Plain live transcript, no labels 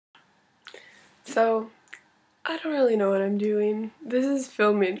So, I don't really know what I'm doing. This is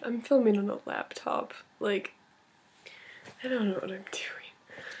filming. I'm filming on a laptop. Like, I don't know what I'm doing.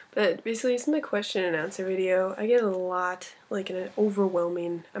 But basically, it's my question and answer video. I get a lot, like an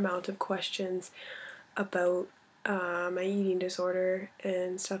overwhelming amount of questions about my eating disorder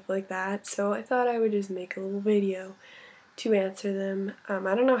and stuff like that. So I thought I would just make a little video to answer them. I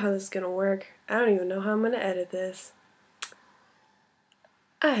don't know how this is gonna work. I don't even know how I'm gonna edit this.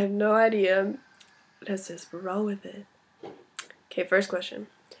 I have no idea. Let's just roll with it. Okay, first question.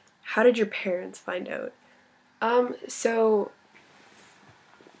 How did your parents find out? So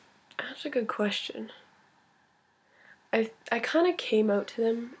that's a good question. I kind of came out to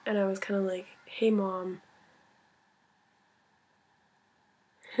them and I was kind of like, "Hey mom."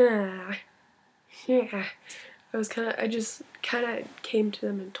 Yeah. I just kind of came to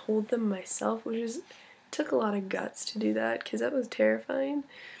them and told them myself, took a lot of guts to do that because that was terrifying.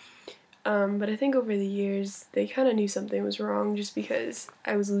 But I think over the years they kind of knew something was wrong just because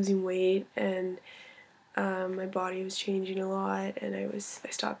I was losing weight and my body was changing a lot, and I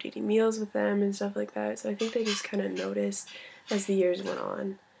stopped eating meals with them and stuff like that. So I think they just kind of noticed as the years went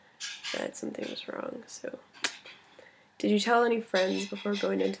on that something was wrong. So, did you tell any friends before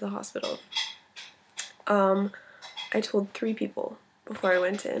going into the hospital? I told 3 people before I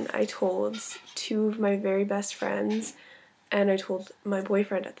went in. I told 2 of my very best friends, and I told my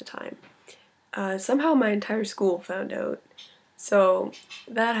boyfriend at the time. Somehow my entire school found out, so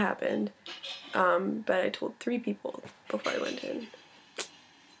that happened. But I told 3 people before I went in.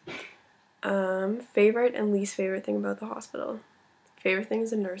 Favorite and least favorite thing about the hospital. Favorite thing is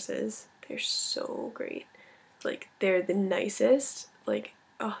the nurses. They're so great. Like, they're the nicest. Like,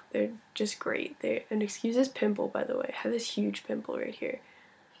 oh, they're just great. And excuse this pimple, by the way. I have this huge pimple right here.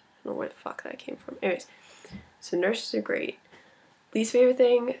 I don't know where the fuck that came from. Anyways, so nurses are great. Least favorite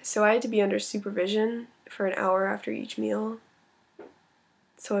thing, so I had to be under supervision for an hour after each meal.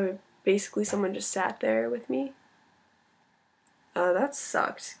 So basically someone just sat there with me. That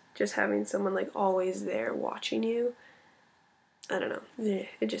sucked. Just having someone like always there watching you. I don't know. Yeah,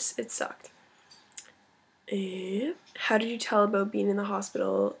 it sucked. And how did you tell about being in the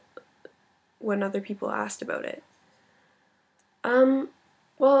hospital when other people asked about it?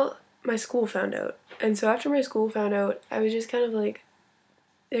 Well, my school found out. And so after my school found out, I was just kind of like,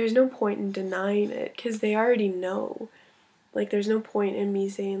 there's no point in denying it because they already know. Like, there's no point in me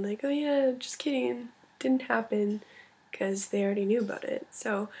saying like, oh yeah, just kidding, didn't happen, because they already knew about it.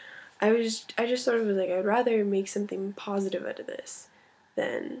 So I just sort of was like, I'd rather make something positive out of this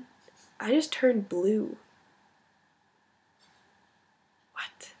than I just turned blue.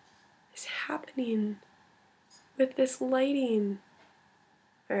 What is happening with this lighting?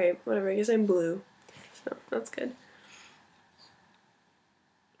 Alright, whatever, I guess I'm blue. So that's good.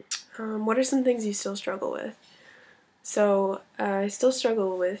 What are some things you still struggle with? So I still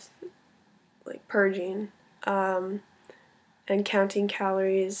struggle with like purging and counting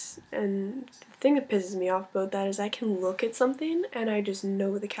calories, and the thing that pisses me off about that is I can look at something and I just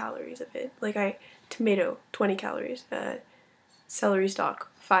know the calories of it. Like tomato, 20 calories, celery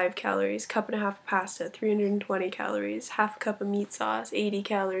stalk, 5 calories, cup and a half of pasta, 320 calories, half a cup of meat sauce, 80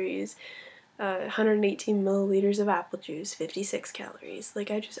 calories, 118 milliliters of apple juice, 56 calories. Like,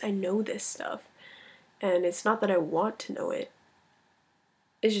 I know this stuff. And it's not that I want to know it,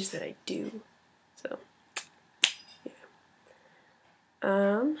 it's just that I do. So, yeah.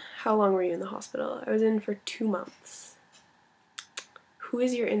 How long were you in the hospital? I was in for 2 months. Who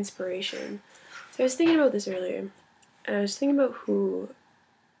is your inspiration? So I was thinking about this earlier, and I was thinking about who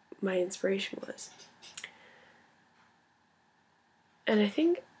my inspiration was. And I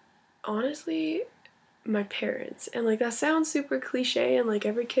think, honestly, my parents. And like, that sounds super cliche and like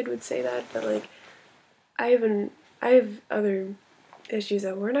every kid would say that, but like I have other issues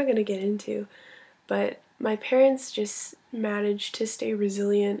that we're not going to get into, but my parents just managed to stay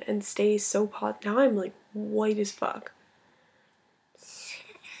resilient and stay so now I'm like white as fuck.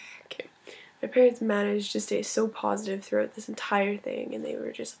 Okay. My parents managed to stay so positive throughout this entire thing, and they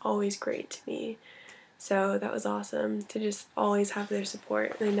were just always great to me. So that was awesome to just always have their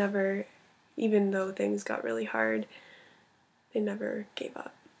support. They never, even though things got really hard, they never gave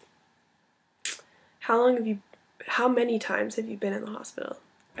up. How many times have you been in the hospital?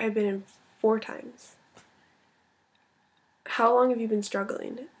 I've been in 4 times. How long have you been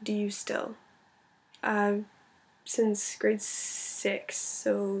struggling? Do you still? Since grade 6,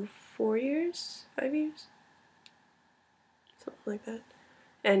 so 4 years? 5 years? Something like that.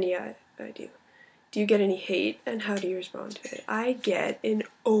 And yeah, I do. Do you get any hate, and how do you respond to it? I get an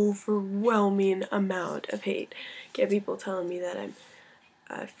overwhelming amount of hate. I get people telling me that I'm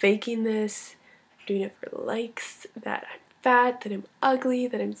faking this, doing it for likes, that I'm fat, that I'm ugly,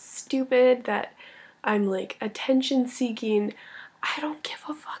 that I'm stupid, that I'm like attention seeking. I don't give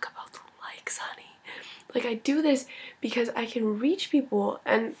a fuck about the likes, honey. Like, I do this because I can reach people,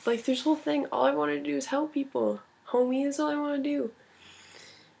 and like this whole thing, all I want to do is help people. Homie, is all I want to do.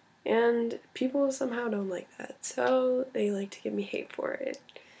 And people somehow don't like that, so they like to give me hate for it.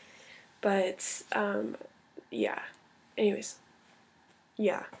 But, yeah. Anyways.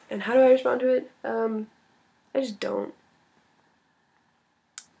 Yeah. And how do I respond to it? I just don't.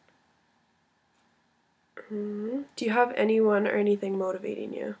 Do you have anyone or anything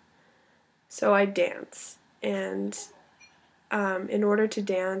motivating you? So I dance, and in order to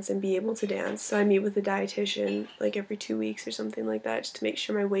dance and be able to dance, so I meet with a dietitian like every 2 weeks or something like that, just to make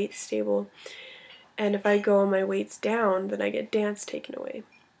sure my weight's stable. And if I go and my weight's down, then I get dance taken away.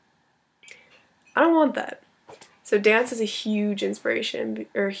 I don't want that. So dance is a huge inspiration,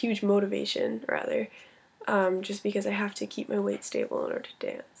 or a huge motivation, rather, just because I have to keep my weight stable in order to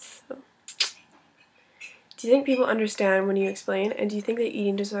dance. So. Do you think people understand when you explain, and do you think that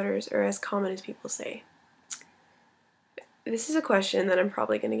eating disorders are as common as people say? This is a question that I'm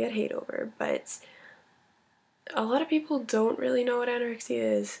probably going to get hate over, but a lot of people don't really know what anorexia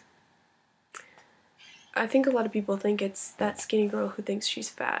is. I think a lot of people think it's that skinny girl who thinks she's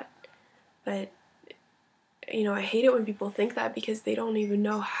fat, but you know, I hate it when people think that because they don't even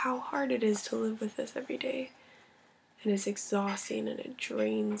know how hard it is to live with this every day. And it's exhausting and it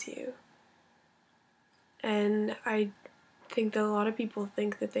drains you. And I think that a lot of people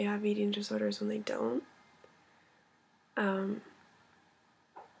think that they have eating disorders when they don't.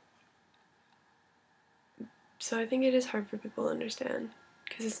 So I think it is hard for people to understand,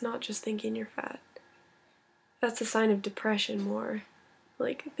 because it's not just thinking you're fat. That's a sign of depression more.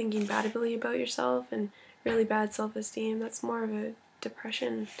 Like thinking badly about yourself and really bad self-esteem, that's more of a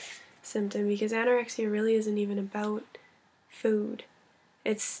depression symptom, because anorexia really isn't even about food.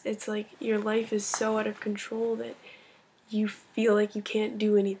 It's like your life is so out of control that you feel like you can't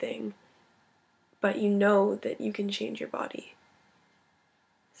do anything, but you know that you can change your body.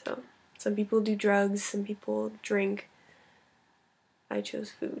 So, some people do drugs, some people drink. I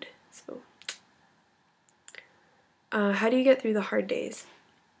chose food, so. How do you get through the hard days?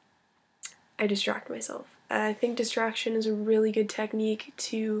 I distract myself. I think distraction is a really good technique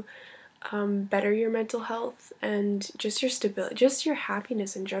to better your mental health and just your stability, just your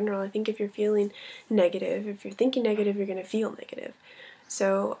happiness in general. I think if you're feeling negative, if you're thinking negative, you're going to feel negative.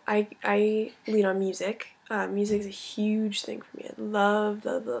 So I lean on music. Music is a huge thing for me. I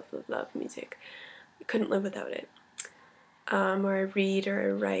love music. I couldn't live without it. Or I read or I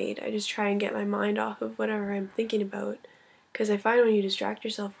write. I just try and get my mind off of whatever I'm thinking about, because I find when you distract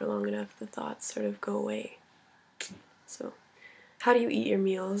yourself for long enough, the thoughts sort of go away. So, how do you eat your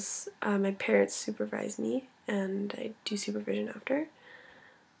meals? My parents supervise me, and I do supervision after.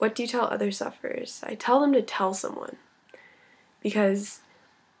 What do you tell other sufferers? I tell them to tell someone, because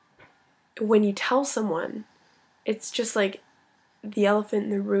when you tell someone, it's just like the elephant in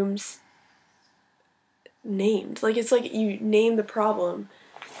the room's named. Like, it's like you name the problem,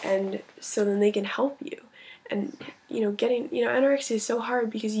 and so then they can help you. And, you know, anorexia is so hard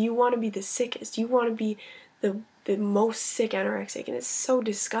because you want to be the sickest. You want to be the most sick anorexic, and it's so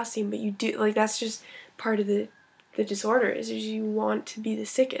disgusting, but you do, like, that's just part of the disorder, is you want to be the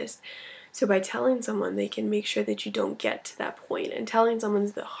sickest. So by telling someone, they can make sure that you don't get to that point, and telling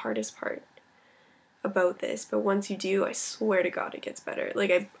someone's the hardest part about this, but once you do, I swear to God it gets better.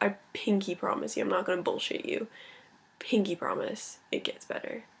 Like, I pinky promise you, I'm not gonna bullshit you. Pinky promise, it gets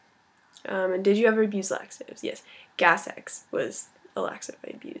better. And did you ever abuse laxatives? Yes, Gas-X was a laxative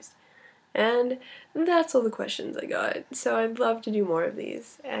I abused. And that's all the questions I got. So I'd love to do more of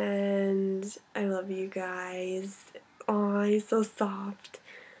these. And I love you guys. Aw, you're so soft.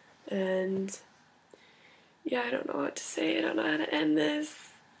 And yeah, I don't know what to say. I don't know how to end this.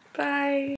 Bye.